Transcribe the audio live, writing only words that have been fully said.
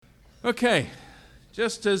Okay, I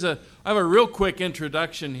have a real quick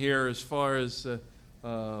introduction here as far as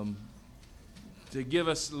to give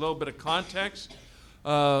us a little bit of context.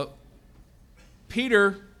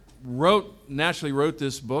 Peter naturally wrote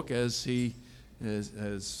this book, as you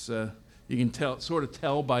can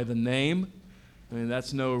tell by the name. I mean,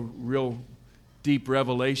 that's no real deep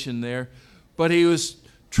revelation there. But he was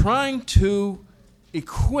trying to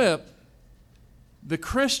equip the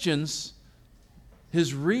Christians,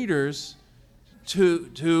 his readers,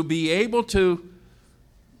 to be able to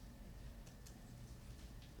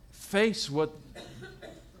face what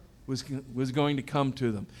was going to come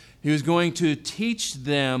to them. He was going to teach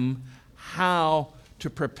them how to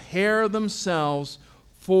prepare themselves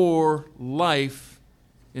for life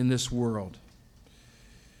in this world.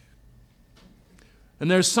 And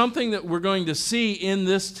there's something that we're going to see in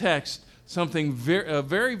this text, a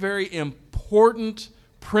very, very important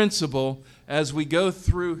principle as we go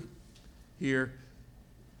through here.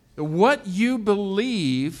 What you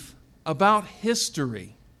believe about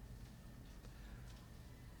history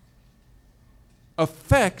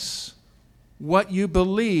affects what you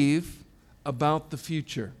believe about the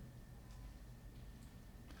future.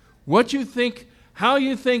 What you think, how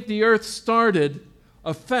you think the earth started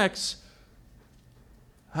affects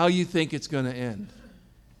how you think it's going to end.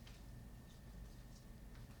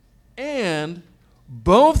 And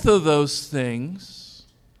both of those things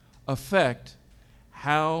affect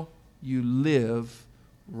how you live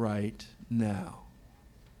right now.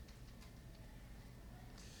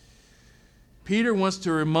 Peter wants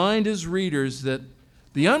to remind his readers that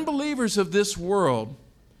the unbelievers of this world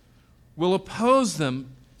will oppose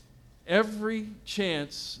them every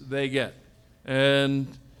chance they get. And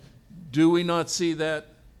do we not see that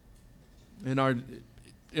in our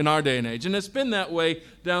day and age? And it's been that way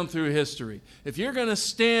down through history. If you're going to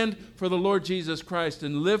stand for the Lord Jesus Christ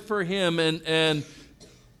and live for Him and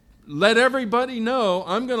let everybody know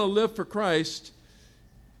I'm going to live for Christ,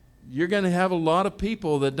 you're going to have a lot of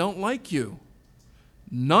people that don't like you.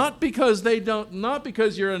 Not because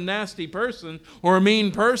you're a nasty person or a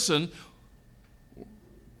mean person,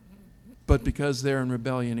 but because they're in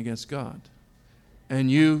rebellion against God.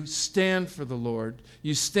 And you stand for the Lord,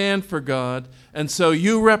 you stand for God, and so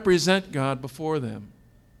you represent God before them.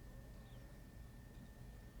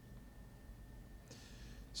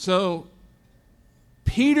 So,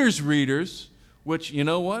 Peter's readers, which, you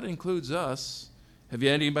know what, includes us. Has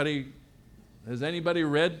anybody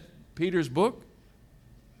read Peter's book?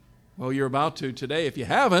 Well, you're about to today. If you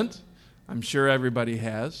haven't, I'm sure everybody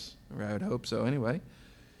has, or I would hope so anyway.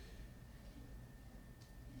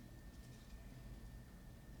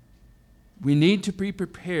 We need to be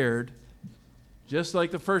prepared, just like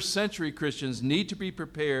the first century Christians need to be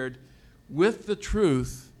prepared with the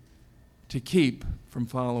truth to keep from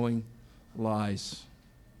following lies.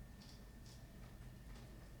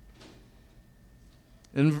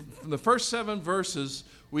 In the first 7 verses,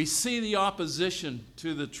 we see the opposition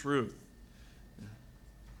to the truth.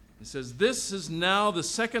 It says, "This is now the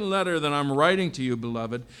second letter that I'm writing to you,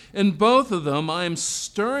 beloved. In both of them, I am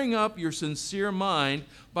stirring up your sincere mind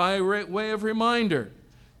by way of reminder,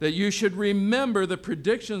 that you should remember the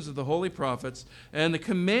predictions of the holy prophets and the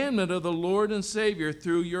commandment of the Lord and Savior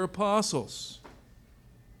through your apostles."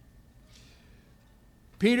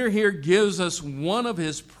 Peter here gives us one of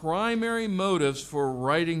his primary motives for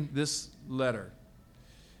writing this letter.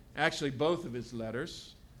 Actually, both of his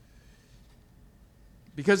letters.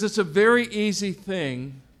 Because it's a very easy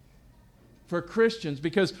thing for Christians,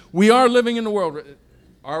 because we are living in the world.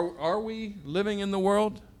 Are we living in the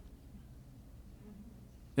world?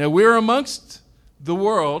 Now, we're amongst the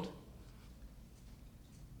world,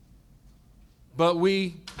 but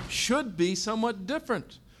we should be somewhat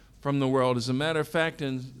different from the world. As a matter of fact,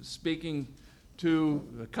 in speaking to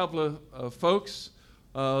a couple of folks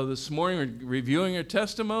this morning, reviewing their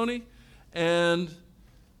testimony, and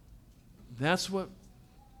that's what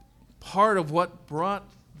part of what brought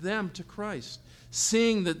them to Christ,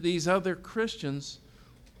 seeing that these other Christians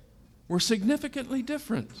were significantly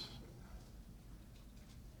different.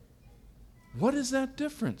 What is that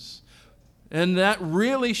difference? And that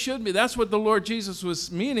really should be. That's what the Lord Jesus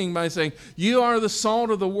was meaning by saying, you are the salt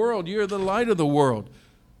of the world. You are the light of the world.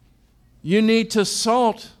 You need to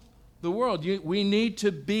salt the world. We need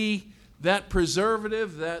to be that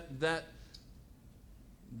preservative, that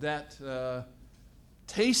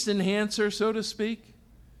taste enhancer, so to speak,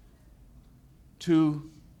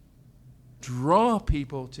 to draw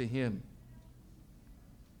people to Him.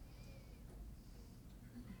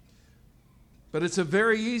 But it's a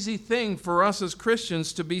very easy thing for us as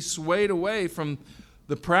Christians to be swayed away from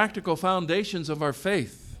the practical foundations of our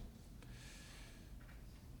faith.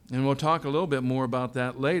 And we'll talk a little bit more about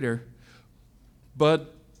that later.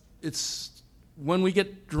 But it's when we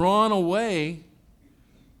get drawn away,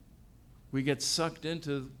 we get sucked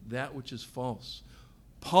into that which is false.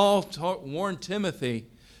 Paul warned Timothy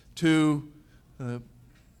to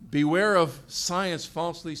beware of science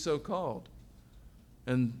falsely so called.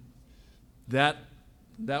 And that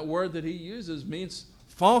word that he uses means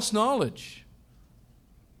false knowledge.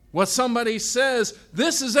 What somebody says,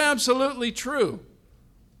 this is absolutely true.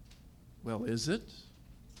 Well, is it?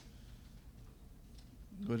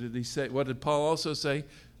 What did he say? What did Paul also say?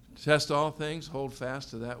 Test all things, hold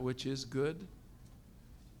fast to that which is good.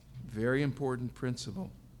 Very important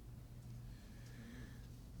principle.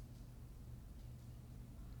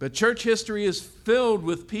 But church history is filled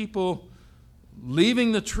with people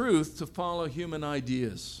leaving the truth to follow human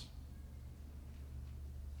ideas.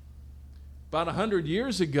 About 100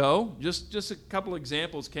 years ago, just a couple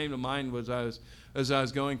examples came to mind as I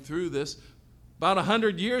was going through this. About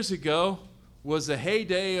 100 years ago was the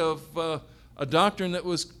heyday of a doctrine that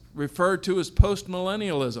was referred to as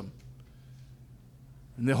postmillennialism.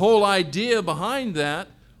 And the whole idea behind that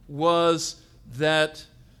was that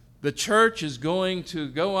the church is going to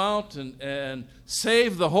go out and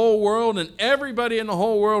save the whole world, and everybody in the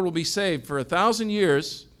whole world will be saved for 1,000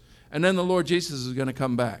 years, and then the Lord Jesus is going to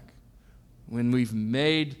come back when we've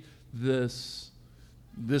made this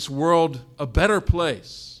world a better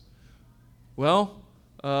place. Well,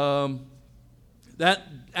 that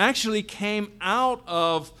actually came out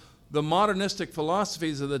of the modernistic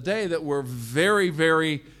philosophies of the day that were very,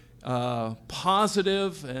 very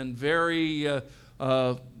positive and very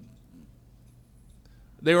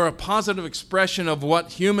they were a positive expression of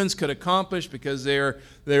what humans could accomplish because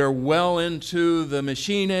they're well into the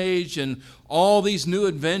machine age, and all these new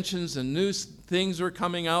inventions and new things were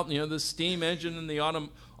coming out. You know, the steam engine and the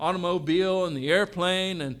automobile and the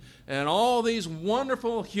airplane and all these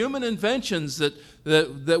wonderful human inventions that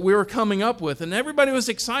we were coming up with, and everybody was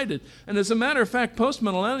excited. And as a matter of fact,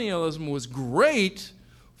 postmillennialism was great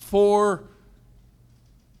for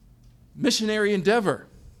missionary endeavor.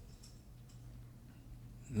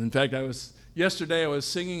 In fact, yesterday I was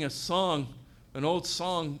singing a song, an old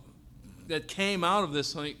song that came out of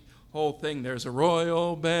this whole thing. There's a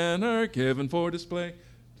royal banner given for display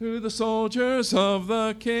to the soldiers of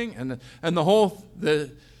the King, and the whole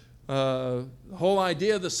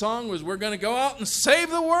idea of the song was we're going to go out and save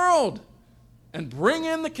the world and bring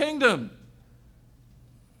in the kingdom.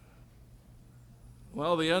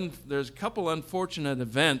 Well, there's a couple unfortunate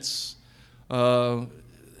events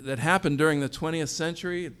that happened during the 20th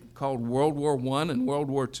century called World War I and World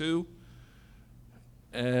War II,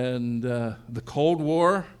 and the Cold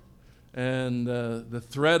War, and the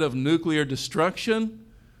threat of nuclear destruction.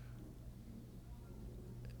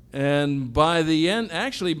 And by the end of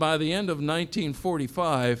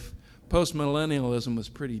 1945, postmillennialism was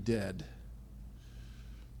pretty dead.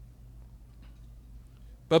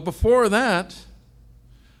 But before that,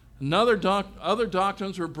 other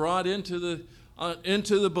doctrines were brought into the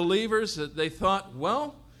believers that they thought,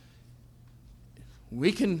 well,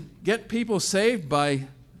 we can get people saved by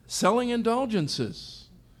selling indulgences.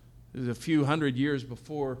 It was a few hundred years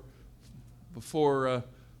before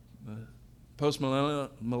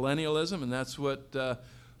postmillennialism, and that's what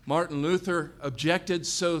Martin Luther objected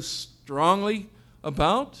so strongly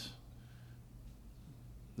about.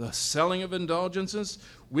 The selling of indulgences.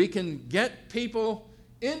 We can get people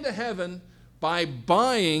into heaven by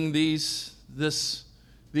buying these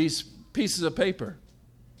pieces of paper.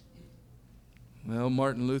 Well,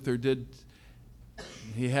 Martin Luther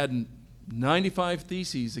he had 95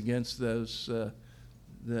 theses against that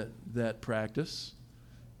practice,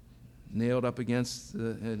 nailed up against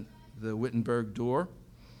the Wittenberg door.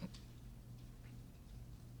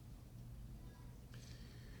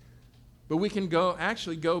 But we can go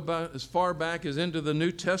as far back as into the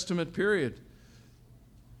New Testament period.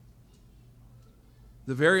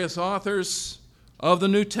 The various authors of the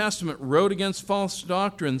New Testament wrote against false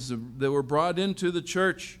doctrines that were brought into the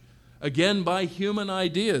church, again by human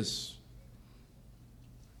ideas.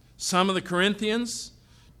 Some of the Corinthians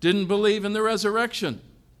didn't believe in the resurrection.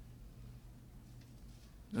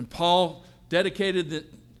 And Paul dedicated the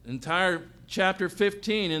entire chapter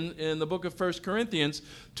 15 in the book of 1 Corinthians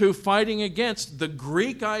to fighting against the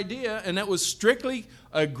Greek idea, and that was strictly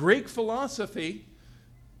a Greek philosophy,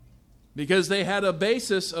 because they had a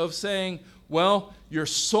basis of saying, well, your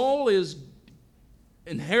soul is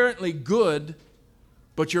inherently good,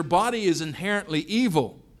 but your body is inherently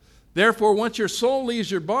evil. Therefore, once your soul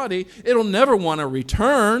leaves your body, it'll never want to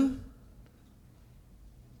return.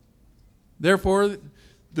 Therefore,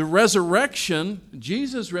 the resurrection,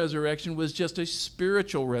 Jesus' resurrection, was just a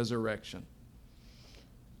spiritual resurrection.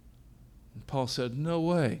 And Paul said, no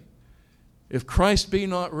way. If Christ be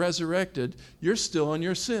not resurrected, you're still in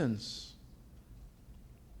your sins.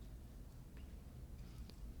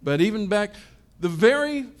 But even back, the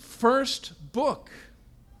very first book,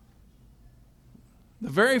 the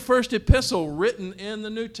very first epistle written in the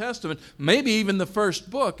New Testament, maybe even the first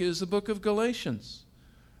book, is the book of Galatians.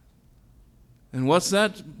 And what's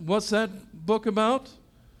that book about?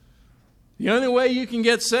 The only way you can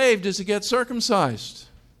get saved is to get circumcised.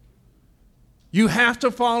 You have to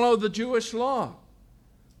follow the Jewish law.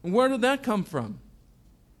 And where did that come from?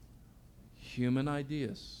 Human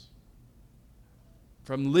ideas.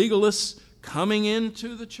 From legalists coming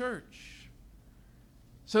into the church.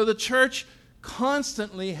 So the church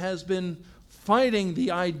constantly has been fighting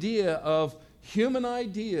the idea of human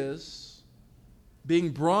ideas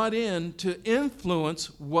being brought in to influence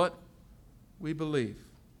what we believe.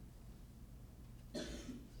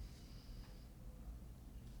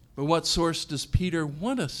 But what source does Peter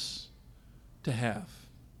want us to have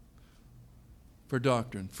for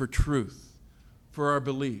doctrine, for truth, for our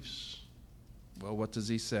beliefs? Well, what does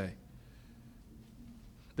he say?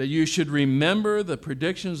 That you should remember the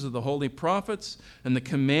predictions of the holy prophets and the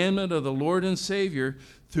commandment of the Lord and Savior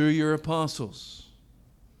through your apostles.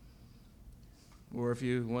 Or if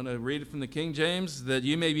you want to read it from the King James, that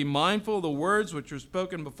you may be mindful of the words which were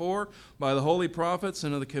spoken before by the holy prophets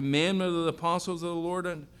and of the commandment of the apostles of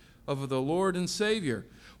the Lord and Savior.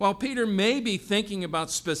 While Peter may be thinking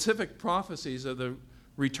about specific prophecies of the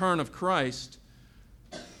return of Christ,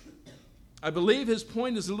 I believe his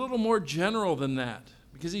point is a little more general than that,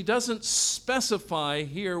 because he doesn't specify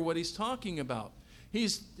here what he's talking about.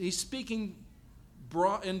 He's speaking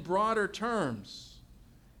in broader terms.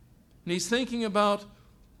 And he's thinking about,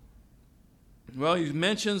 well, he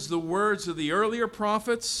mentions the words of the earlier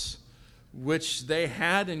prophets, which they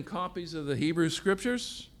had in copies of the Hebrew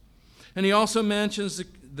Scriptures. And he also mentions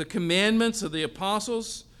the commandments of the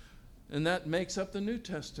apostles, and that makes up the New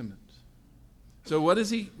Testament. So what is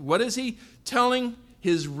he telling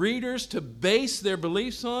his readers to base their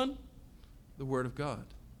beliefs on? The Word of God,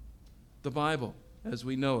 the Bible as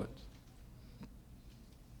we know it.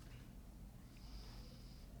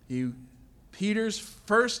 Peter's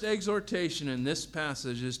first exhortation in this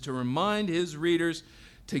passage is to remind his readers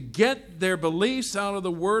to get their beliefs out of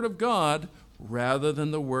the Word of God rather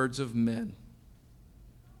than the words of men.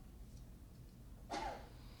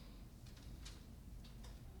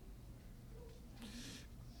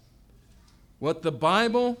 What the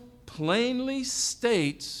Bible plainly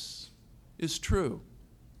states is true.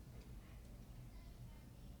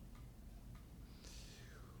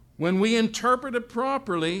 When we interpret it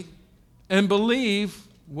properly and believe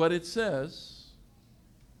what it says,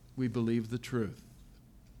 we believe the truth.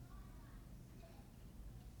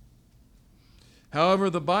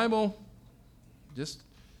 However, the Bible, just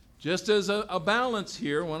as a balance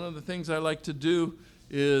here, one of the things I like to do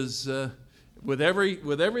is with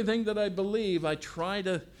everything that I believe, I try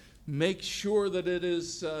to make sure that it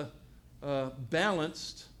is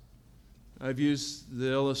balanced. I've used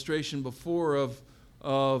the illustration before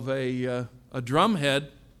of a drum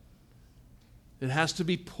head. It has to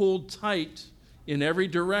be pulled tight in every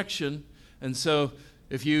direction, and so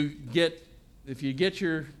if you get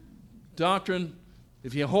your doctrine,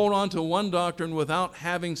 if you hold on to one doctrine without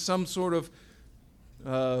having some sort of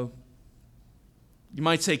you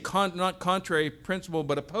might say not contrary principle,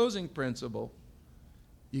 but opposing principle,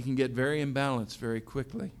 you can get very imbalanced very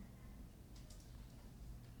quickly.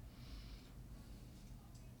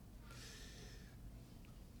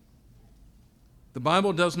 The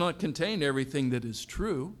Bible does not contain everything that is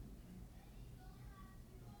true.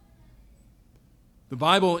 The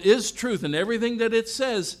Bible is truth, and everything that it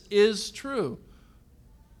says is true.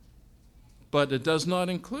 But it does not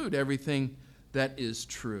include everything that is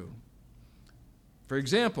true. For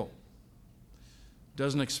example, it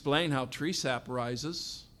doesn't explain how tree sap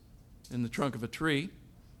rises in the trunk of a tree.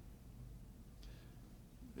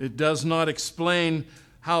 It does not explain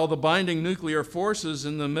how the binding nuclear forces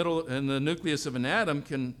in the nucleus of an atom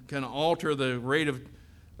can alter the rate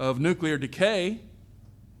of nuclear decay.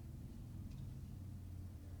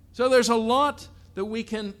 So there's a lot that we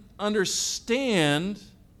can understand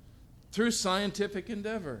through scientific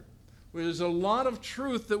endeavor. There's a lot of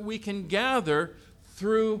truth that we can gather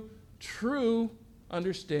through true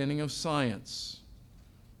understanding of science.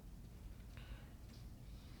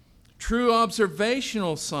 True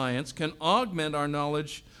observational science can augment our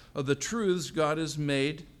knowledge of the truths God has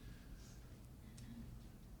made.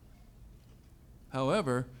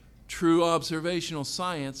 However, true observational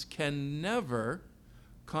science can never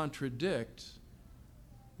contradict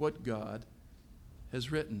what God has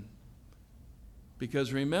written.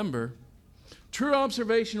 Because remember, true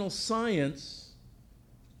observational science,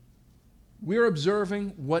 we're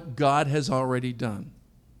observing what God has already done.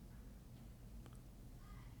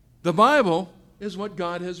 The Bible is what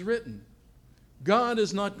God has written. God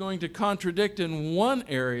is not going to contradict in one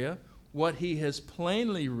area what he has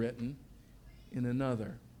plainly written in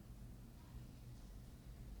another.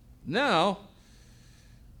 Now,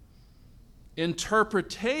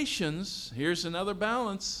 interpretations, here's another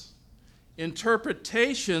balance.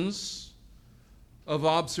 Interpretations of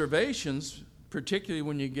observations, particularly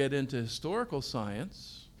when you get into historical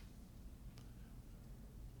science,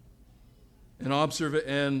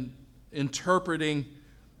 and interpreting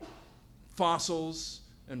fossils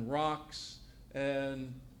and rocks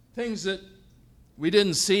and things that we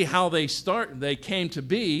didn't see how they came to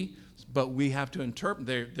be, but we have to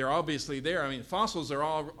interpret. They're obviously there. I mean, fossils are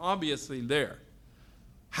all obviously there.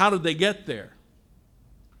 How did they get there?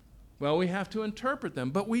 Well, we have to interpret them,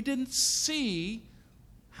 but we didn't see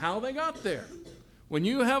how they got there. When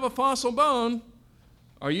you have a fossil bone,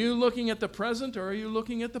 are you looking at the present or are you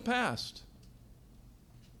looking at the past?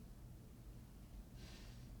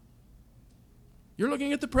 You're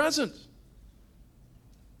looking at the present.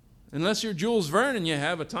 Unless you're Jules Verne and you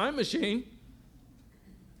have a time machine,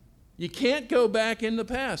 you can't go back in the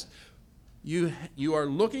past. You are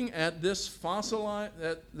looking at this fossil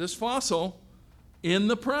in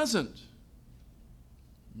the present.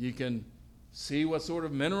 You can see what sort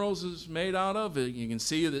of minerals it's made out of. You can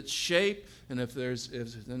see its shape, and if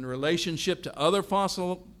it's in relationship to other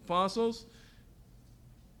fossils.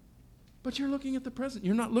 But you're looking at the present.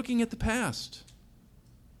 You're not looking at the past.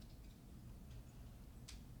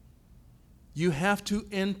 You have to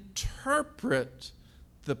interpret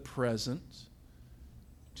the present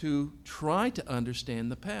to try to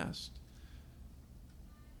understand the past.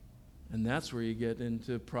 And that's where you get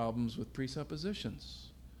into problems with presuppositions.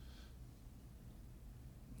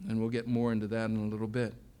 And we'll get more into that in a little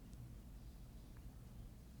bit.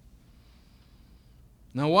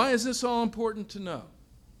 Now, why is this all important to know?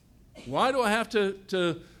 Why do I have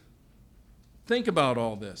to think about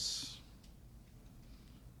all this?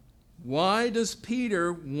 Why does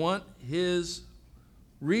Peter want his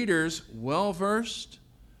readers well-versed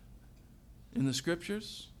in the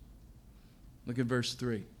Scriptures? Look at verse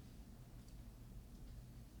 3.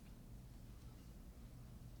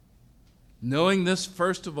 Knowing this,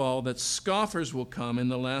 first of all, that scoffers will come in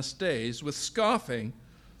the last days with scoffing,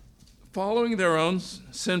 following their own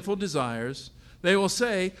sinful desires. They will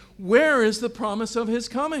say, "Where is the promise of his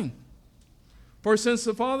coming? For since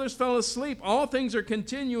the fathers fell asleep, all things are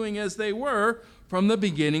continuing as they were from the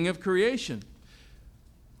beginning of creation."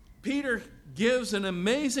 Peter gives an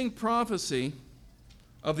amazing prophecy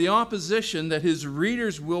of the opposition that his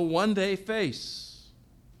readers will one day face.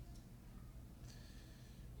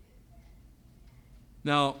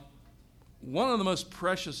 Now, one of the most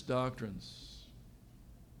precious doctrines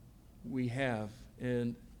we have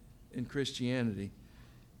in Christianity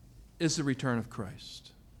is the return of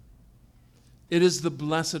Christ. It is the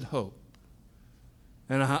blessed hope.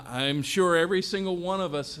 And I'm sure every single one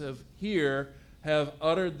of us here have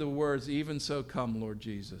uttered the words, "Even so come, Lord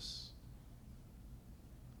Jesus."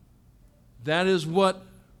 That is what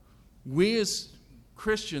we as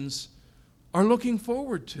Christians are looking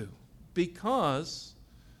forward to, because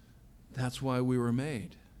that's why we were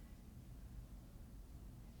made.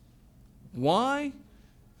 Why?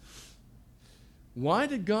 Why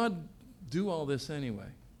did God do all this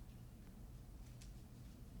anyway?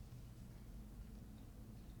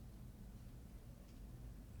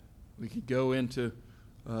 We could go into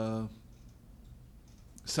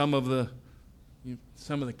some of the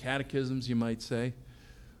catechisms, you might say.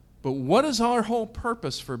 But what is our whole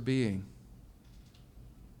purpose for being?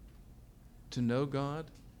 To know God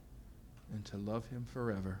and to love him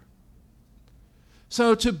forever.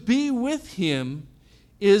 So to be with him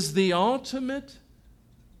is the ultimate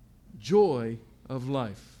joy of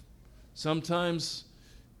life. Sometimes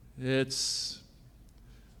we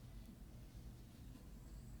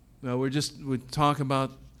talk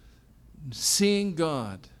about seeing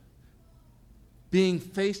God, being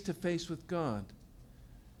face to face with God.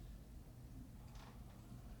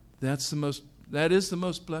 That is the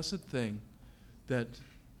most blessed thing that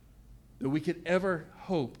we could ever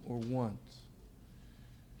hope or want.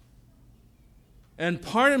 And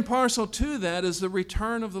part and parcel to that is the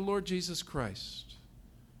return of the Lord Jesus Christ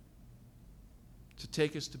to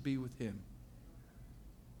take us to be with him.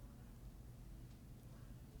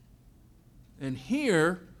 And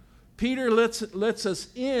here, Peter lets us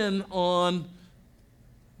in on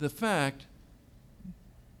the fact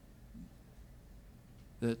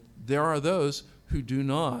that there are those who do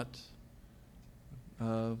not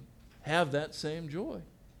have that same joy,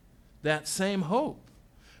 that same hope.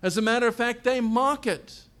 As a matter of fact, they mock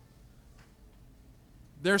it.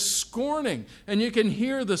 They're scorning. And you can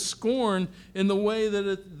hear the scorn in the way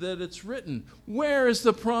that it's written. Where is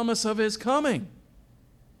the promise of his coming?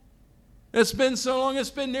 It's been so long, it's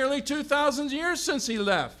been nearly 2,000 years since he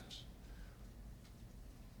left.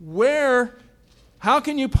 How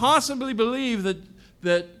can you possibly believe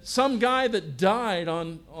that some guy that died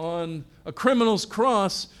on a criminal's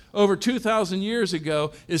cross over 2,000 years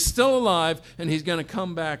ago is still alive and he's going to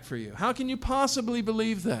come back for you? How can you possibly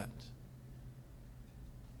believe that?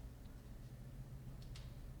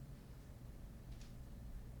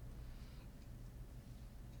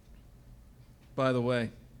 By the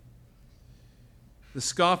way, the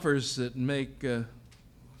scoffers that make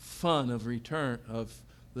fun of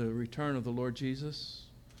the return of the Lord Jesus,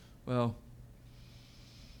 well,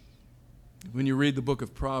 when you read the book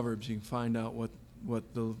of Proverbs, you can find out what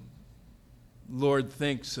the Lord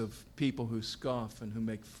thinks of people who scoff and who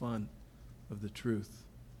make fun of the truth.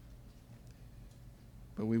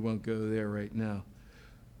 But we won't go there right now.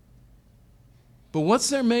 But what's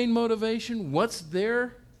their main motivation? What's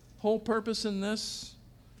their whole purpose in this?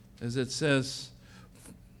 As it says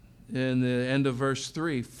in the end of verse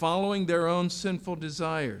 3, following their own sinful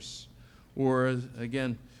desires. Or,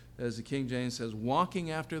 again, as the King James says, walking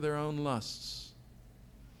after their own lusts.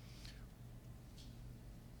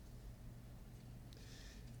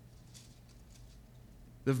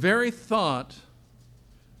 The very thought,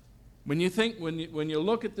 when you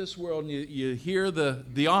look at this world and you hear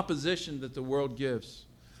the opposition that the world gives,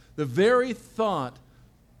 the very thought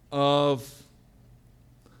of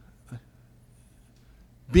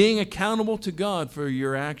being accountable to God for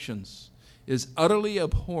your actions is utterly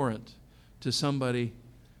abhorrent to somebody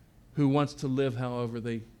who wants to live however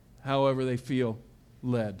they feel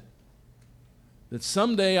led. That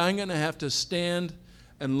someday I'm going to have to stand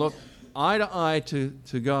and look eye to eye to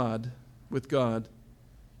God, with God,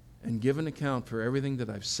 and give an account for everything that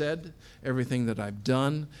I've said, everything that I've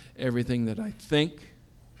done, everything that I think.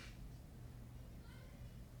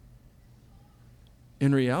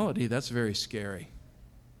 In reality, that's very scary.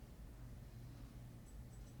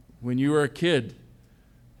 When you were a kid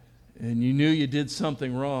and you knew you did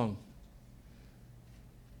something wrong,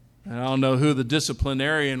 and I don't know who the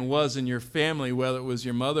disciplinarian was in your family, whether it was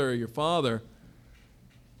your mother or your father,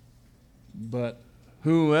 but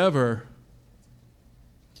whoever,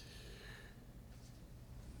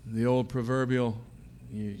 the old proverbial,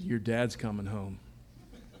 your dad's coming home.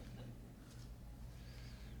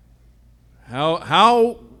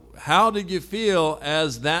 How did you feel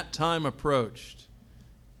as that time approached?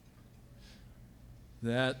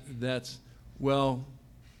 That's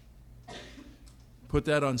put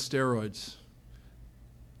that on steroids.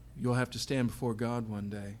 You'll have to stand before God one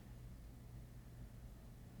day.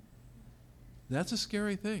 That's a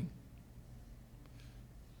scary thing.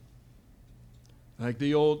 Like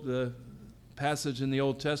the passage in the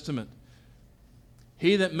Old Testament.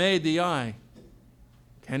 He that made the eye,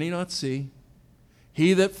 can he not see?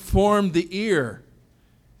 He that formed the ear,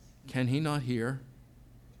 can he not hear?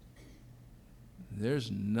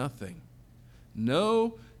 There's nothing.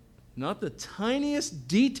 No, not the tiniest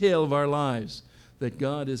detail of our lives that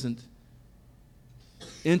God isn't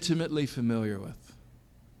intimately familiar with.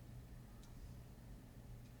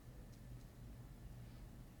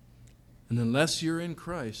 And unless you're in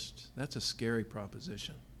Christ, that's a scary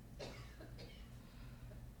proposition.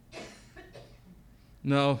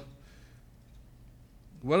 No.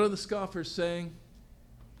 What are the scoffers saying?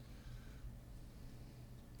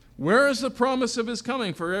 Where is the promise of his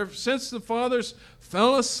coming? For ever since the fathers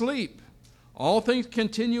fell asleep, all things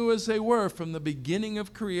continue as they were from the beginning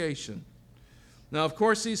of creation. Now, of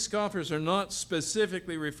course, these scoffers are not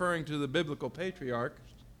specifically referring to the biblical patriarchs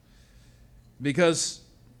because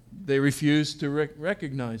they refuse to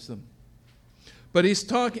recognize them. But he's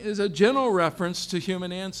talking as a general reference to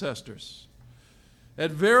human ancestors.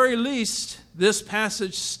 At very least, this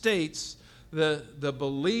passage states the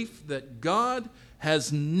belief that God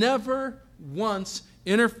has never once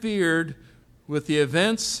interfered with the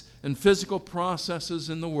events and physical processes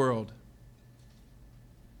in the world.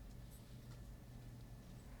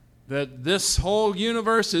 That this whole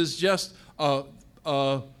universe is just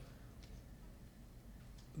the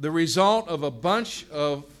result of a bunch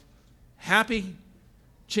of happy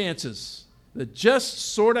chances that just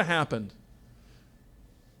sort of happened.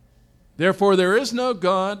 Therefore, there is no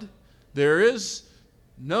God. There is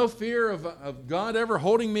no fear of God ever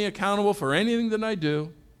holding me accountable for anything that I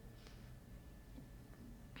do.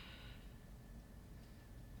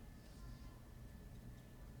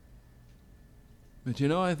 But you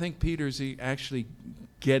know, I think Peter's actually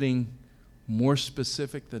getting more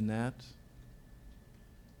specific than that.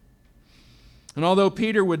 And although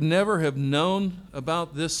Peter would never have known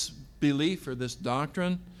about this belief or this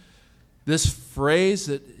doctrine, this phrase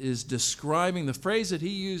that is describing, the phrase that he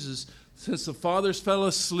uses, since the fathers fell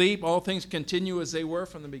asleep, all things continue as they were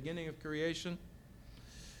from the beginning of creation.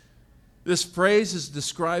 This phrase is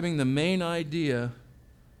describing the main idea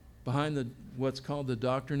behind what's called the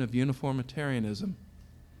doctrine of uniformitarianism,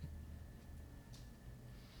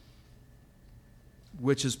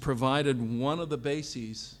 which has provided one of the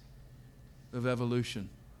bases of evolution.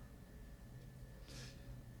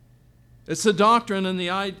 It's a doctrine and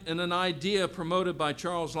an idea promoted by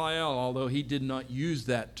Charles Lyell, although he did not use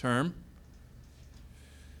that term.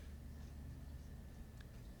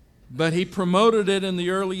 But he promoted it in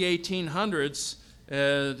the early 1800s.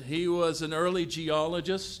 He was an early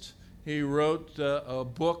geologist. He wrote a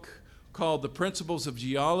book called The Principles of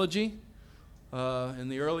Geology in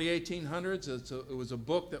the early 1800s. It was a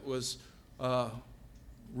book that was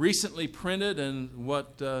recently printed, and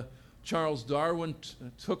what Charles Darwin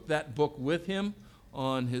took that book with him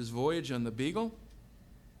on his voyage on the Beagle,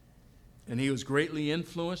 and he was greatly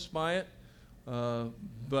influenced by it.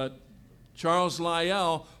 But Charles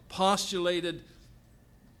Lyell postulated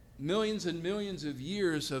millions and millions of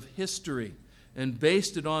years of history and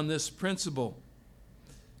based it on this principle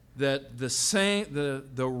that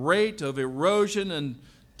the rate of erosion and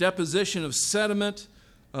deposition of sediment,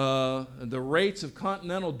 the rates of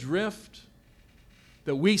continental drift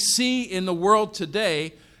that we see in the world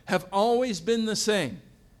today have always been the same,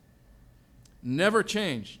 never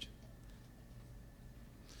changed.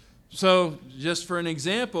 So, just for an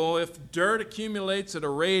example, if dirt accumulates at a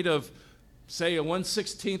rate of, say, a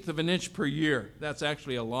 1/16 of an inch per year, that's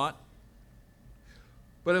actually a lot.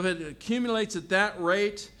 But if it accumulates at that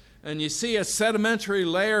rate, and you see a sedimentary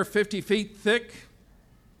layer 50 feet thick,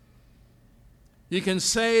 you can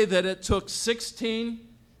say that it took 16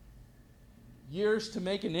 years to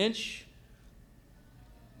make an inch,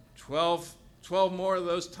 12 more of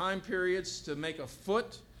those time periods to make a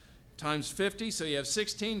foot, times 50, so you have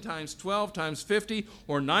 16 times 12 times 50,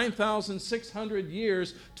 or 9,600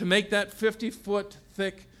 years to make that 50-foot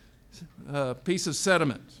thick piece of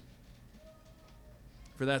sediment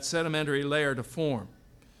for that sedimentary layer to form.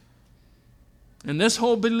 And this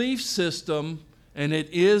whole belief system, and it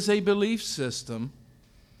is a belief system,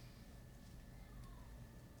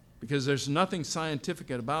 because there's nothing scientific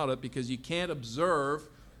about it, because you can't observe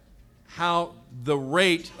how the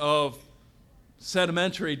rate of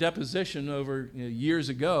sedimentary deposition over years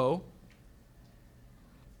ago.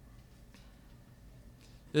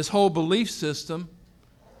 This whole belief system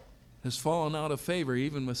has fallen out of favor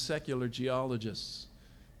even with secular geologists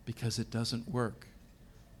because it doesn't work.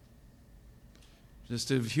 Just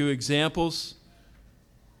a few examples.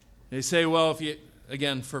 They say, well,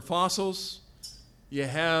 for fossils, you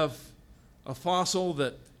have a fossil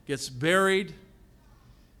that gets buried,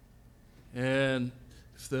 and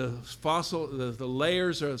if the fossil, the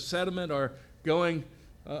layers of sediment are going,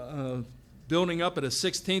 building up at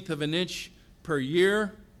 1/16 of an inch per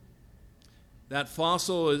year, the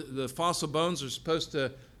fossil bones are supposed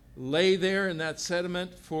to lay there in that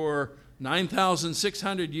sediment for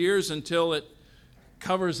 9,600 years until it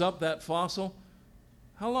covers up that fossil.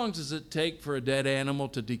 How long does it take for a dead animal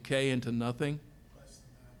to decay into nothing?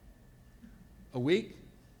 A week?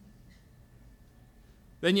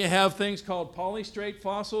 Then you have things called polystrate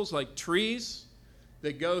fossils, like trees,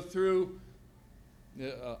 that go through,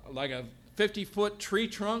 like a 50-foot tree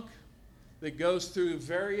trunk that goes through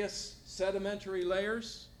various sedimentary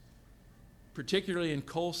layers, particularly in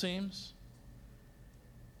coal seams.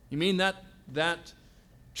 You mean that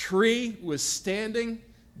tree was standing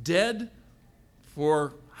dead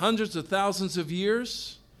for hundreds of thousands of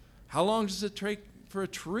years? How long does it take for a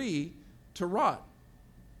tree to rot?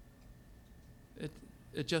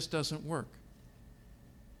 It just doesn't work.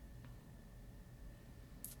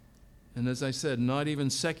 And as I said, not even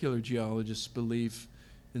secular geologists believe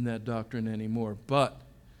in that doctrine anymore. But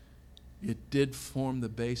it did form the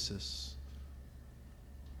basis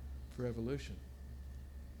for evolution,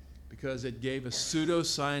 because it gave a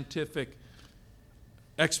pseudo-scientific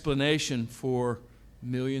explanation for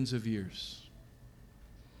millions of years.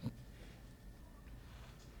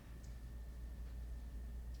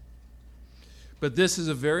 But this is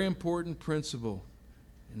a very important principle,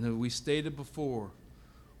 and that we stated before.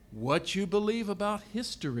 What you believe about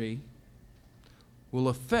history will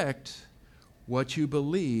affect what you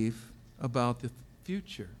believe about the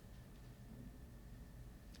future.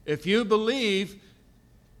 If you believe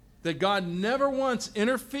that God never once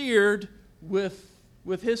interfered with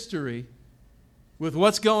history, with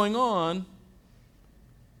what's going on,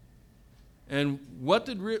 and what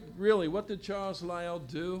did Charles Lyell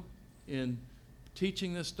do in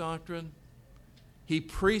teaching this doctrine? He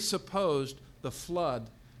presupposed the flood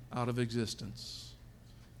out of existence.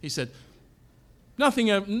 He said,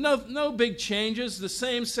 no big changes. The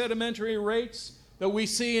same sedimentary rates that we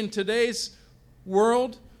see in today's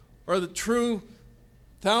world are the true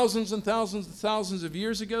thousands and thousands and thousands of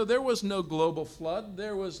years ago. There was no global flood.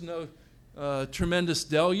 There was no tremendous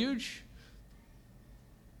deluge.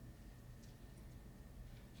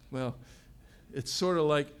 Well, it's sort of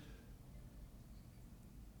like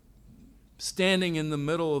standing in the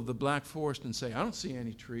middle of the Black Forest and say, I don't see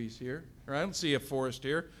any trees here, or I don't see a forest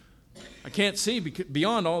here. I can't see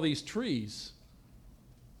beyond all these trees.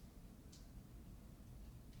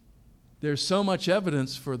 There's so much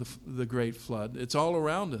evidence for the great flood. It's all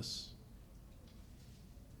around us.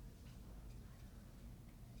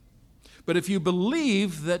 But if you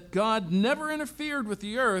believe that God never interfered with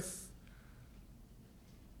the earth,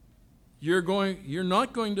 you're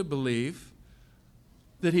not going to believe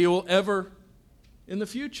that he will ever, in the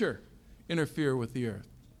future, interfere with the earth.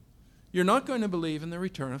 You're not going to believe in the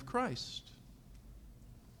return of Christ.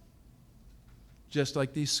 Just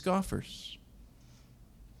like these scoffers.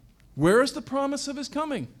 Where is the promise of his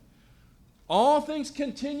coming? All things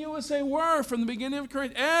continue as they were from the beginning of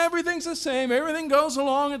creation. Everything's the same. Everything goes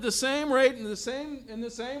along at the same rate, in the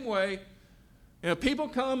same way. You know, people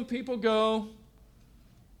come, people go.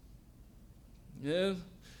 Yeah.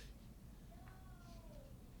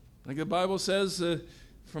 Like the Bible says,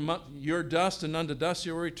 from your dust and unto dust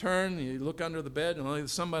you'll return. You look under the bed and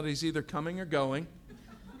somebody's either coming or going.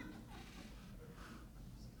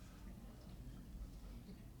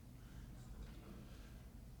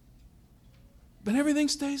 But everything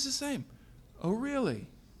stays the same. Oh, really?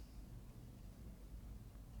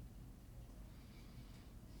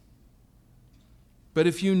 But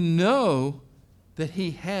if you know that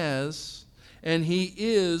he has and he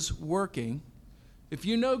is working, if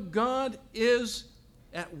you know God is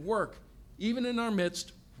at work, even in our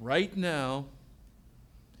midst right now,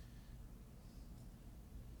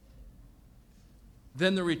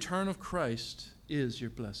 then the return of Christ is your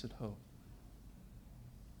blessed hope.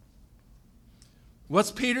 What's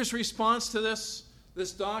Peter's response to this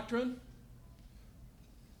doctrine?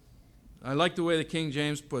 I like the way the King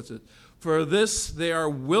James puts it. For this they are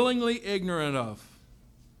willingly ignorant of.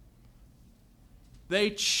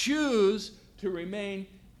 They choose to remain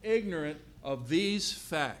ignorant of these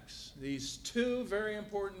facts, these two very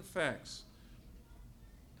important facts.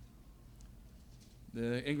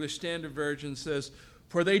 The English Standard Version says,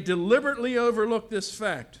 for they deliberately overlook this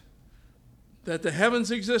fact, that the heavens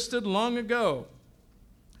existed long ago,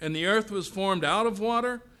 and the earth was formed out of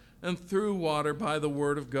water and through water by the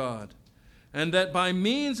word of God, and that by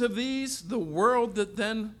means of these the world that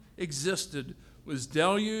then existed was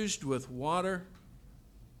deluged with water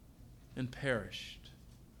and perished.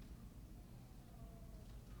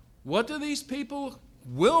 What do these people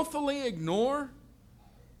willfully ignore?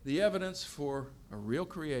 The evidence for a real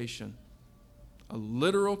creation, a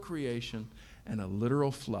literal creation, and a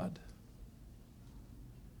literal flood.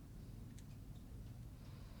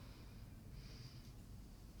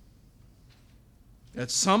 At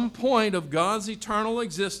some point of God's eternal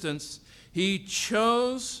existence, he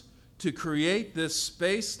chose to create this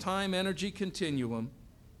space-time energy continuum.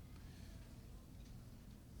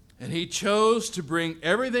 And he chose to bring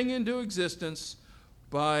everything into existence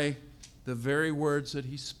by the very words that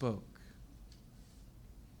he spoke.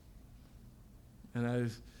 And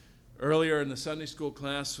earlier in the Sunday school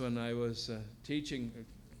class when I was teaching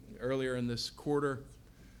earlier in this quarter,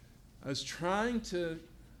 I was trying to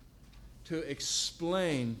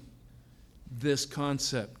explain this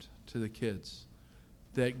concept to the kids,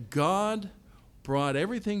 that God brought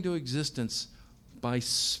everything to existence by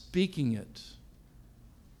speaking it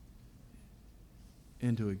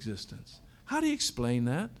into existence. How do you explain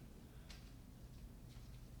that?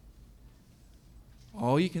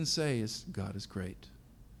 All you can say is God is great.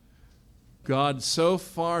 God so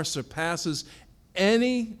far surpasses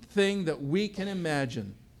anything that we can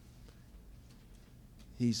imagine.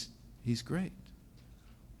 He's great.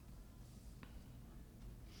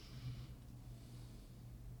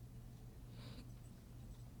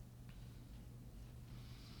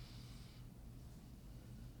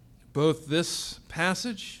 Both this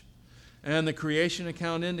passage and the creation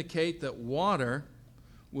account indicate that water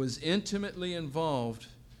was intimately involved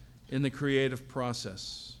in the creative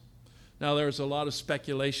process. Now, there's a lot of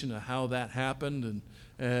speculation of how that happened,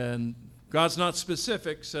 and God's not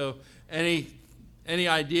specific, so any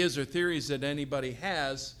ideas or theories that anybody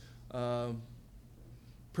has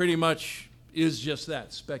pretty much is just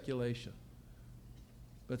that, speculation.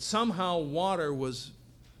 But somehow water was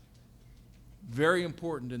very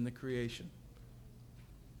important in the creation.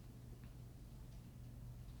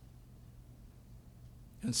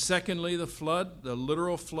 And secondly, the flood, the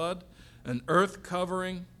literal flood, an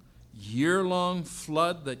earth-covering, year-long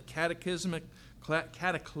flood that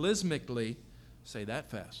cataclysmically, say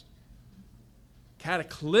that fast,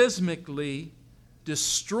 cataclysmically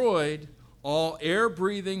destroyed all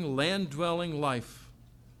air-breathing, land-dwelling life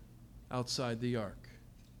outside the ark.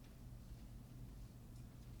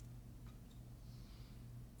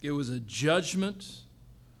 It was a judgment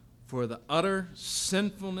for the utter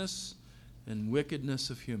sinfulness and wickedness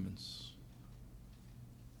of humans.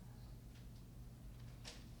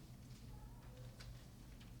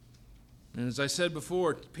 And as I said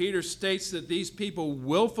before, Peter states that these people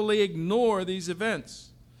willfully ignore these events.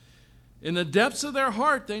 In the depths of their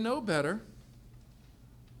heart, they know better.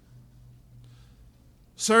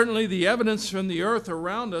 Certainly, the evidence from the earth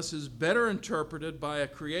around us is better interpreted by a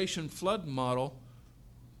creation flood model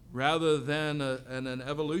rather than an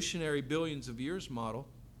evolutionary billions of years model.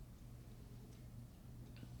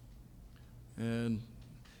 And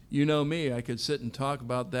you know me, I could sit and talk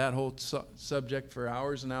about that whole subject for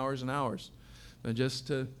hours and hours and hours. But just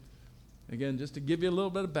to give you a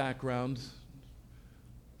little bit of background,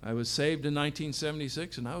 I was saved in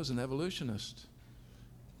 1976 and I was an evolutionist.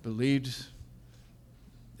 Believed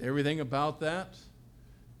everything about that.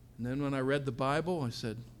 And then when I read the Bible, I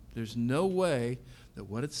said, there's no way that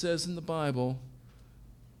what it says in the Bible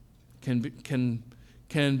can be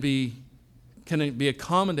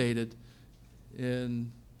accommodated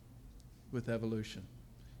with evolution.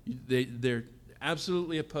 They're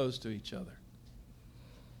absolutely opposed to each other.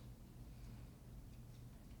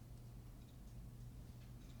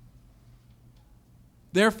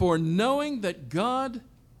 Therefore, knowing that God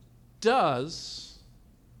does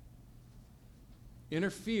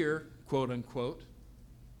interfere, quote unquote,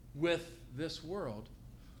 with this world,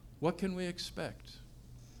 what can we expect?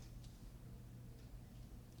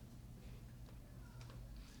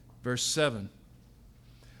 Verse 7.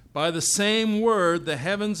 By the same word, the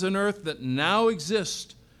heavens and earth that now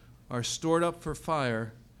exist are stored up for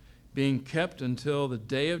fire, being kept until the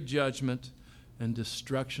day of judgment and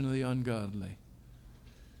destruction of the ungodly.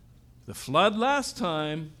 The flood last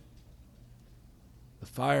time, the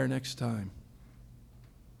fire next time.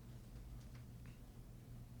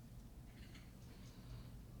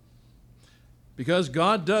 Because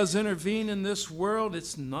God does intervene in this world,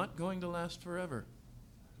 it's not going to last forever.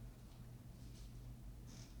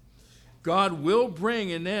 God will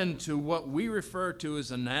bring an end to what we refer to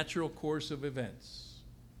as a natural course of events.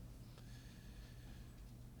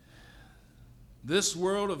 This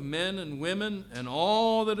world of men and women and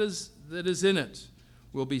all that is in it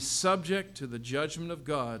will be subject to the judgment of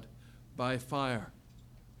God by fire.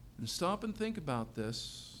 And stop and think about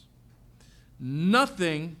this.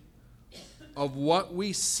 Nothing of what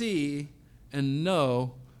we see and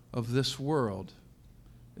know of this world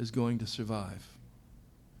is going to survive.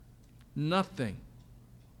 Nothing.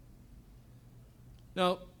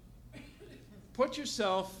 Now, put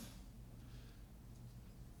yourself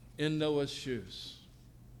in Noah's shoes.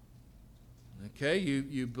 Okay,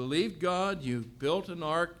 you believed God, you built an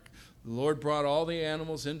ark, the Lord brought all the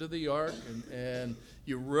animals into the ark, and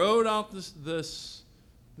you rode out this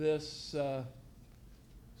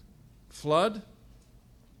flood.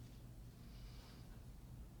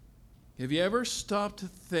 Have you ever stopped to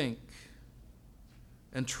think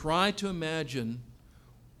and try to imagine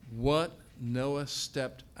what Noah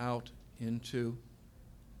stepped out into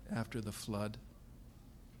after the flood?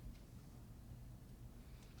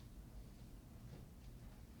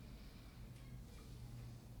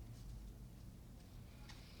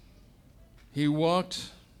 He walked.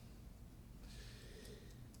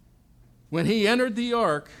 When he entered the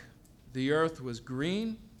ark, the earth was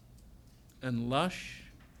green and lush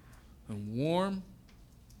and warm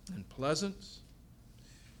and pleasant.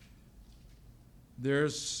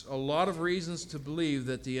 There's a lot of reasons to believe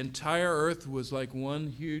that the entire earth was like one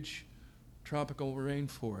huge tropical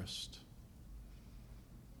rainforest.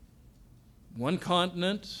 One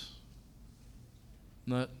continent,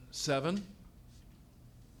 not 7.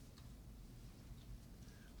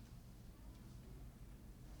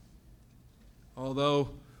 Although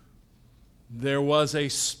there was a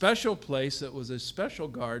special place that was a special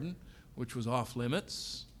garden which was off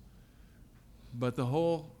limits. But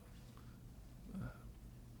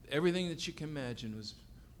everything that you can imagine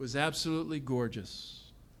was absolutely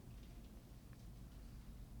gorgeous.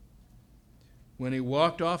 When he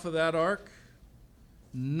walked off of that ark,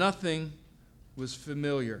 nothing was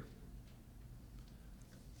familiar.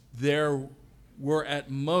 There were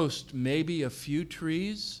at most maybe a few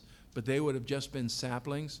trees, but they would have just been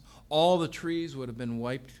saplings. All the trees would have been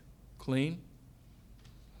wiped clean.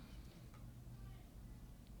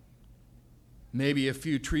 Maybe a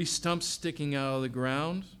few tree stumps sticking out of the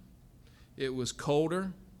ground. It was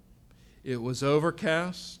colder. It was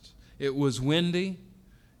overcast. It was windy.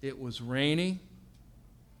 It was rainy.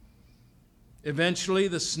 Eventually,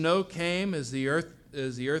 the snow came as the earth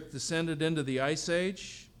descended into the ice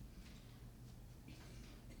age.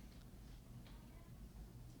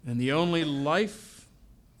 And the only life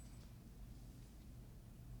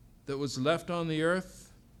that was left on the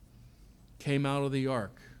earth came out of the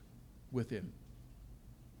ark with him.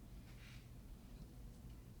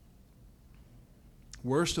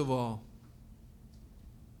 Worst of all,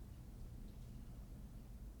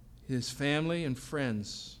 his family and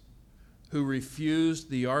friends who refused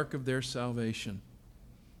the ark of their salvation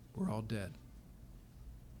were all dead.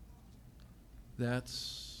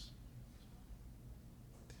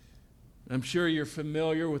 I'm sure you're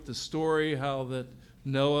familiar with the story how that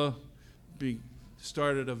Noah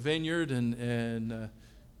started a vineyard and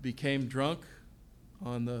became drunk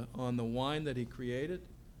on the wine that he created.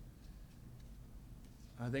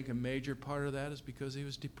 I think a major part of that is because he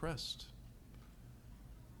was depressed.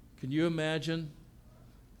 Can you imagine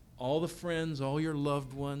all the friends, all your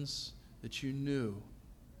loved ones that you knew,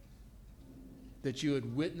 that you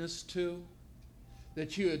had witnessed to,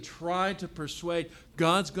 that you had tried to persuade,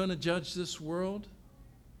 God's going to judge this world,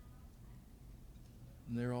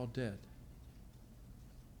 and they're all dead?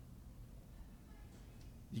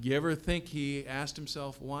 Did you ever think he asked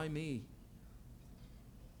himself, why me?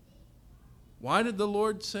 Why did the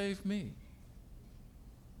Lord save me?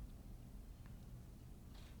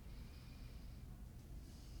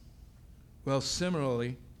 Well,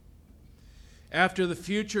 similarly, after the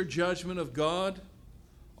future judgment of God,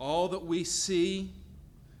 all that we see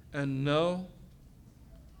and know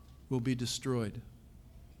will be destroyed,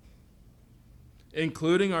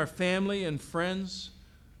 including our family and friends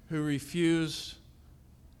who refuse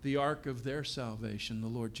the ark of their salvation, the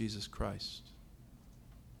Lord Jesus Christ.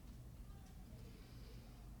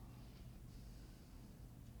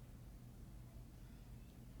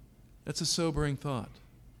 That's a sobering thought.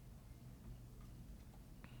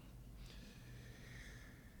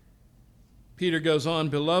 Peter goes on,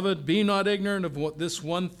 "Beloved, be not ignorant of this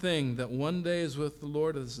one thing, that one day is with the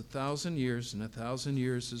Lord as 1,000 years, and 1,000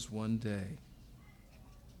 years is one day."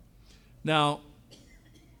 Now,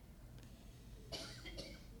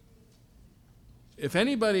 if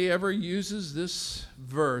anybody ever uses this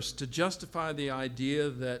verse to justify the idea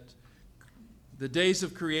that the days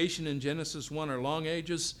of creation in Genesis 1 are long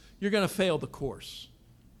ages, you're going to fail the course.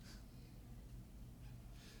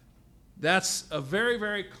 That's a very,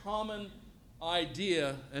 very common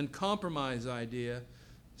idea and compromise idea,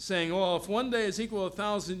 saying, well, if one day is equal to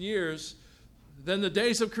 1,000 years, then the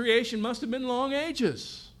days of creation must have been long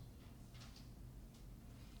ages.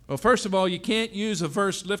 Well, first of all, you can't use a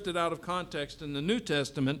verse lifted out of context in the New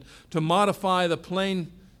Testament to modify the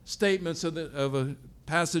plain statements of a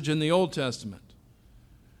passage in the Old Testament.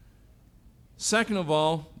 Second of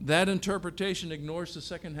all, that interpretation ignores the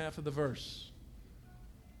second half of the verse.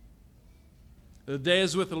 The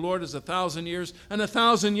days with the Lord is 1,000 years, and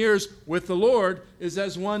 1,000 years with the Lord is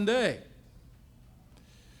as one day.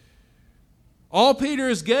 All Peter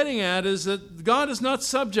is getting at is that God is not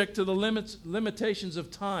subject to the limitations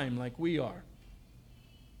of time like we are.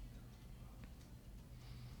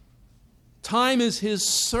 Time is his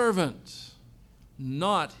servant,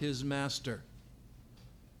 not his master.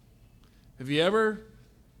 Have you ever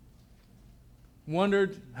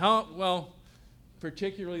wondered how, well,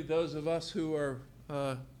 particularly those of us who are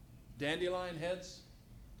dandelion heads,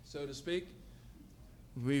 so to speak,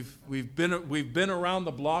 we've been around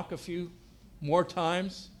the block a few more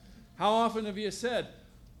times. How often have you said,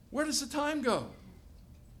 where does the time go?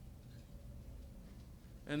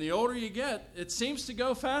 And the older you get, it seems to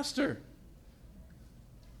go faster.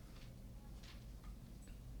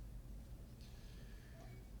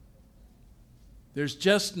 There's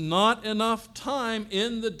just not enough time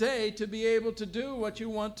in the day to be able to do what you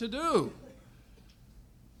want to do.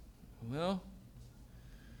 Well,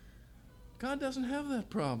 God doesn't have that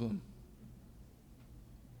problem.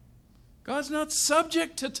 God's not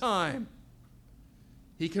subject to time.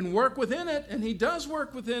 He can work within it, and he does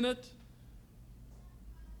work within it,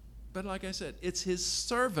 But like I said, it's his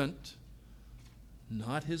servant,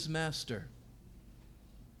 not his master.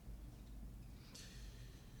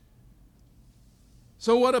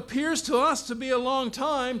 So what appears to us to be a long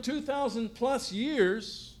time, 2,000 plus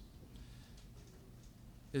years,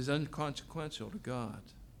 is inconsequential to God.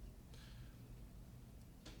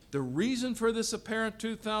 The reason for this apparent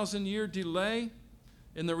 2,000-year delay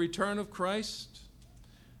in the return of Christ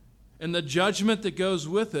and the judgment that goes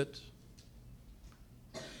with it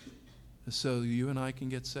is so you and I can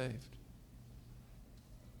get saved.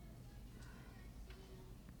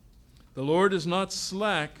 The Lord is not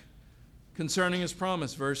slack concerning his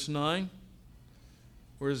promise, verse 9.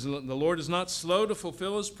 Whereas the Lord is not slow to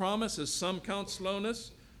fulfill his promise, as some count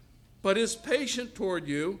slowness, but is patient toward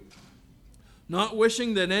you, not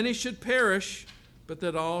wishing that any should perish, but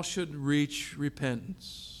that all should reach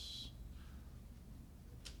repentance.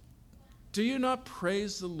 Do you not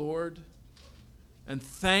praise the Lord and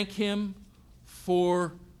thank him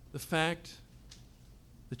for the fact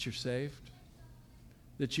that you're saved?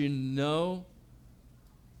 That you know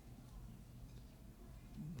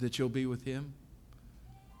that you'll be with him?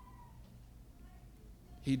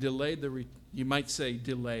 He delayed you might say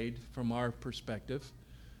delayed from our perspective,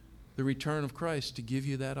 the return of Christ to give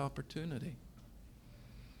you that opportunity.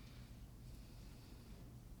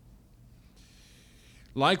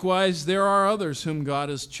 Likewise, there are others whom God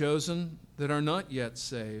has chosen that are not yet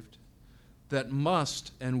saved, that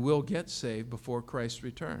must and will get saved before Christ's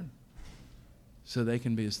return, so they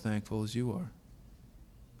can be as thankful as you are.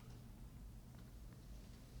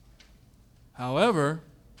 However,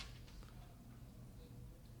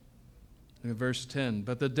 in verse 10,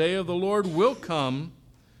 but the day of the Lord will come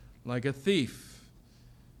like a thief.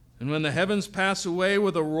 And when the heavens pass away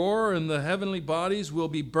with a roar, and the heavenly bodies will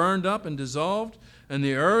be burned up and dissolved, and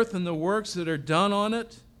the earth and the works that are done on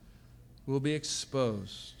it will be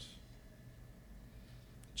exposed.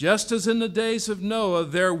 Just as in the days of Noah,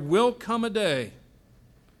 there will come a day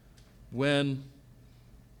when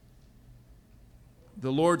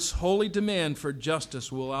the Lord's holy demand for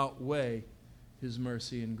justice will outweigh his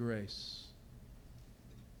mercy and grace.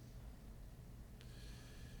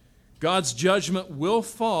 God's judgment will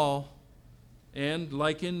fall, and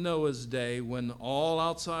like in Noah's day, when all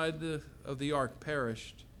outside of the ark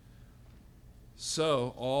perished,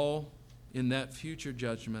 so all in that future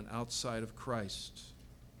judgment outside of Christ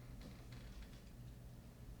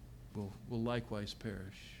will likewise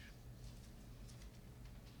perish.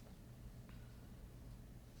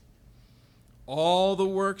 All the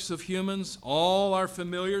works of humans, all our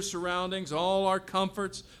familiar surroundings, all our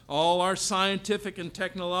comforts, all our scientific and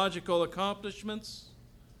technological accomplishments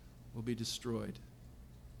will be destroyed.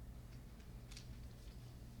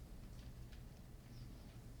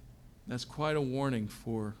 That's quite a warning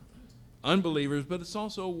for unbelievers, but it's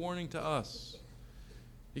also a warning to us.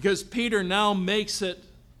 Because Peter now makes it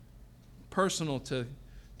personal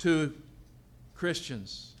to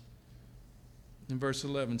Christians. In verse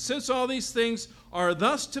 11, since all these things are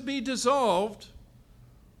thus to be dissolved,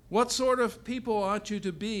 what sort of people ought you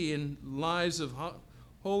to be in lives of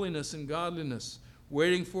holiness and godliness,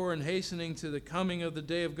 waiting for and hastening to the coming of the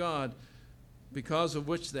day of God, because of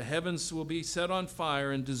which the heavens will be set on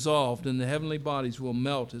fire and dissolved, and the heavenly bodies will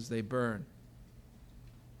melt as they burn?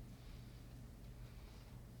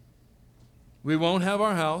 We won't have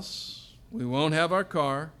our house, we won't have our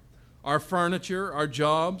car, our furniture, our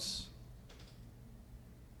jobs.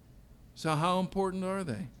 So how important are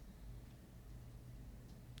they?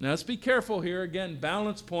 Now let's be careful here. Again,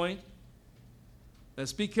 balance point.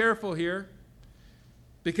 Let's be careful here,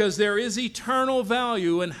 because there is eternal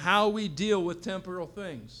value in how we deal with temporal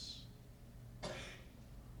things.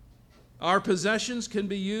 Our possessions can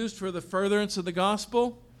be used for the furtherance of the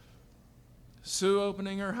gospel. Sue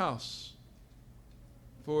opening her house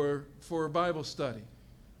for Bible study.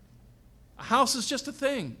 A house is just a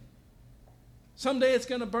thing. Someday it's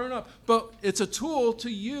going to burn up, but it's a tool to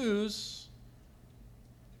use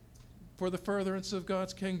for the furtherance of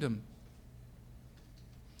God's kingdom.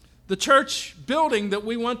 The church building that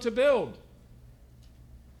we want to build,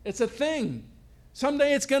 it's a thing.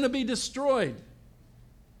 Someday it's going to be destroyed,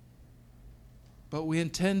 but we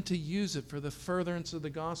intend to use it for the furtherance of the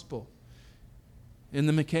gospel in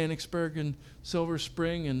the Mechanicsburg and Silver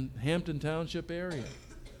Spring and Hampton Township area.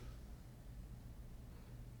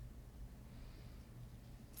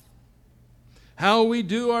 How we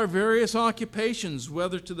do our various occupations,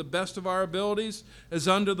 whether to the best of our abilities as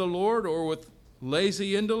under the Lord or with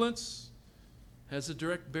lazy indolence, has a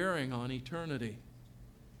direct bearing on eternity.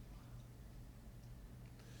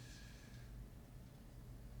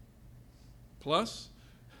 Plus,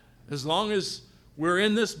 as long as we're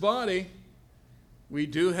in this body, we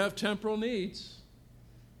do have temporal needs.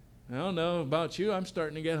 I don't know about you, I'm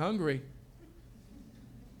starting to get hungry.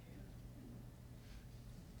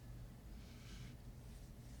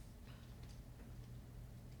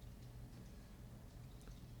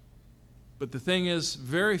 But the thing is,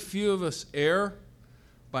 very few of us err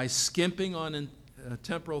by skimping on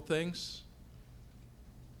temporal things.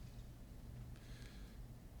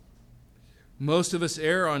 Most of us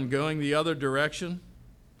err on going the other direction.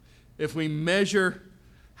 If we measure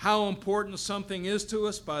how important something is to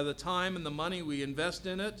us by the time and the money we invest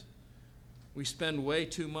in it, we spend way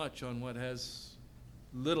too much on what has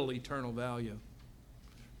little eternal value.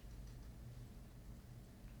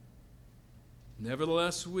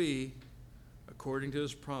 Nevertheless, we, according to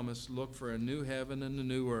his promise, look for a new heaven and a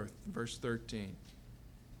new earth. Verse 13.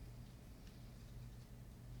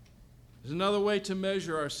 There's another way to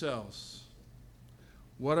measure ourselves.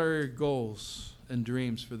 What are your goals and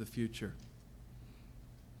dreams for the future?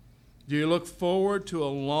 Do you look forward to a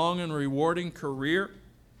long and rewarding career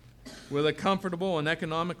with a comfortable and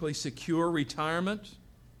economically secure retirement?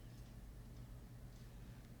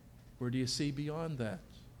 Or do you see beyond that?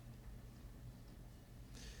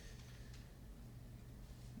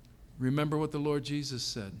 Remember what the Lord Jesus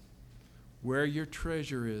said. Where your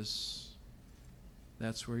treasure is,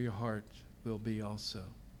 that's where your heart will be also.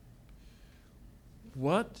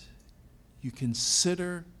 What you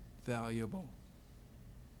consider valuable.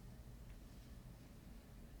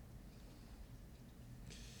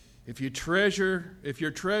 If your treasure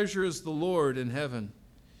is the Lord in heaven,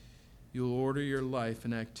 you'll order your life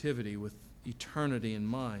and activity with eternity in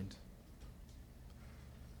mind.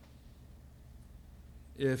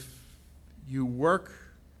 If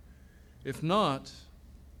not,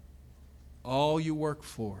 all you work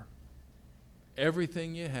for,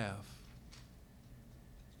 everything you have,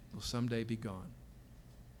 will someday be gone.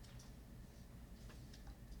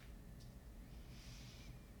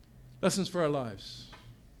 Lessons for our lives.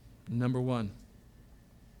 Number 1.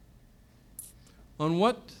 On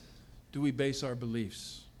what do we base our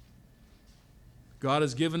beliefs? God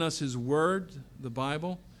has given us his word, the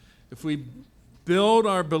Bible. If we build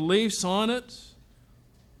our beliefs on it,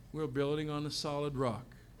 we're building on a solid rock.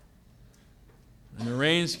 And the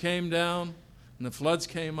rains came down, and the floods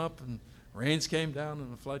came up, and rains came down,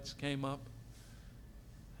 and the floods came up.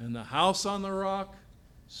 And the house on the rock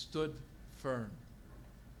stood firm.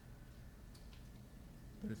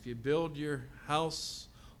 But if you build your house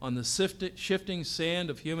on the shifting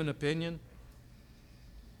sand of human opinion,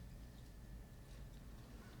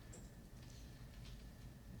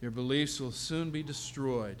 your beliefs will soon be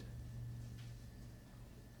destroyed.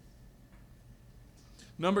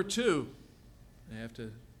 Number 2, I have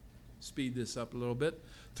to speed this up a little bit.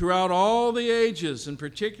 Throughout all the ages, and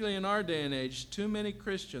particularly in our day and age, too many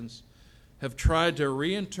Christians have tried to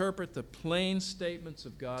reinterpret the plain statements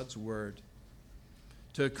of God's Word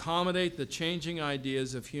to accommodate the changing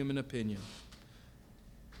ideas of human opinion.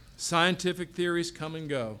 Scientific theories come and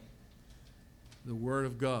go. The Word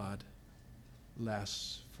of God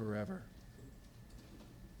lasts forever.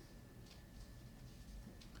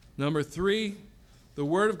 Number 3, the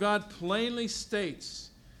Word of God plainly states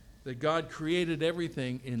that God created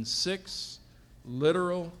everything in 6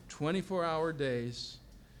 literal 24-hour days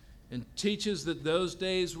and teaches that those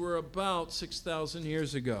days were about 6,000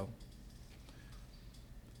 years ago.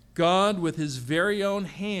 God, with his very own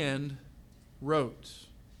hand, wrote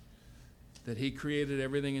that he created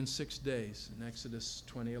everything in 6 days in Exodus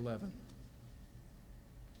 20:11.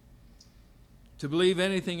 To believe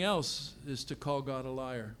anything else is to call God a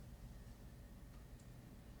liar.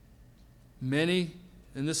 Many,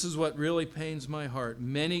 and this is what really pains my heart,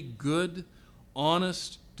 many good,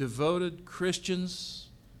 honest, devoted Christians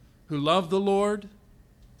who love the Lord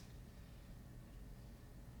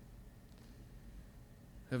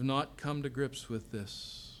have not come to grips with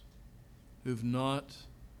this, who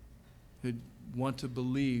want to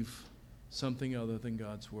believe something other than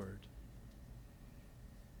God's Word.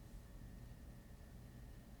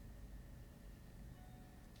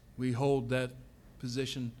 We hold that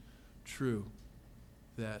position true,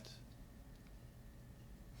 that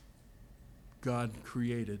God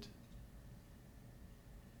created.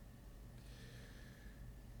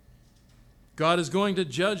 God is going to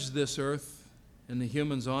judge this earth and the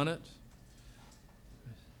humans on it.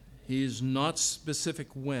 He is not specific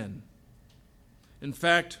when. In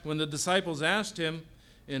fact, when the disciples asked him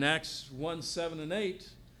in Acts 1, 7, and 8,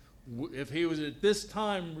 if he was at this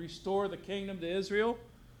time restore the kingdom to Israel,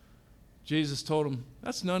 Jesus told them,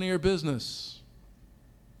 that's none of your business.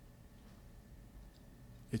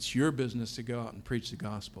 It's your business to go out and preach the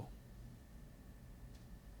gospel.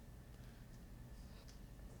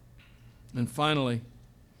 And finally,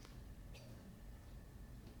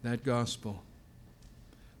 that gospel.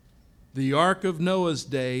 The Ark of Noah's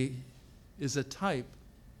day is a type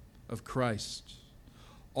of Christ.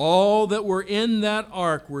 All that were in that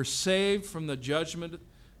ark were saved from the judgment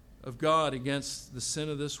of God against the sin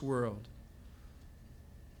of this world.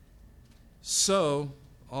 So,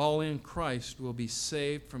 all in Christ will be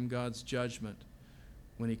saved from God's judgment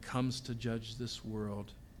when He comes to judge this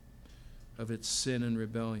world of its sin and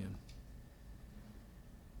rebellion.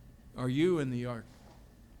 Are you in the ark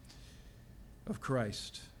of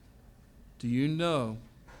Christ? Do you know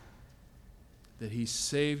that He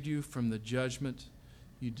saved you from the judgment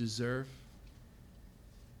you deserve?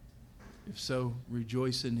 If so,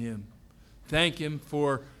 rejoice in Him. Thank Him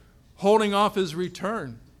for holding off His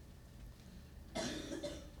return.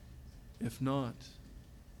 If not,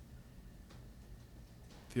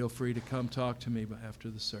 feel free to come talk to me after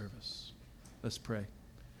the service. Let's pray.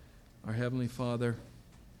 Our Heavenly Father,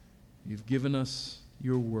 You've given us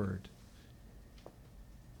Your word.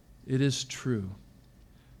 It is true.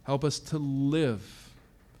 Help us to live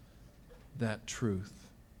that truth.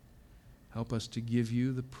 Help us to give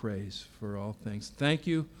You the praise for all things. Thank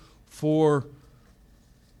You for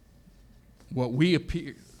what we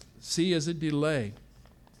see as a delay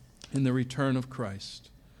in the return of Christ,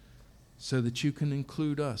 so that You can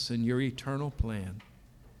include us in Your eternal plan.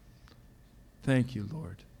 Thank You,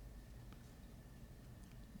 Lord.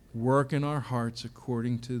 Work in our hearts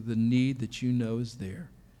according to the need that You know is there.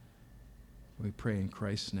 We pray in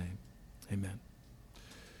Christ's name. Amen.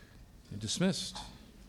 You're dismissed.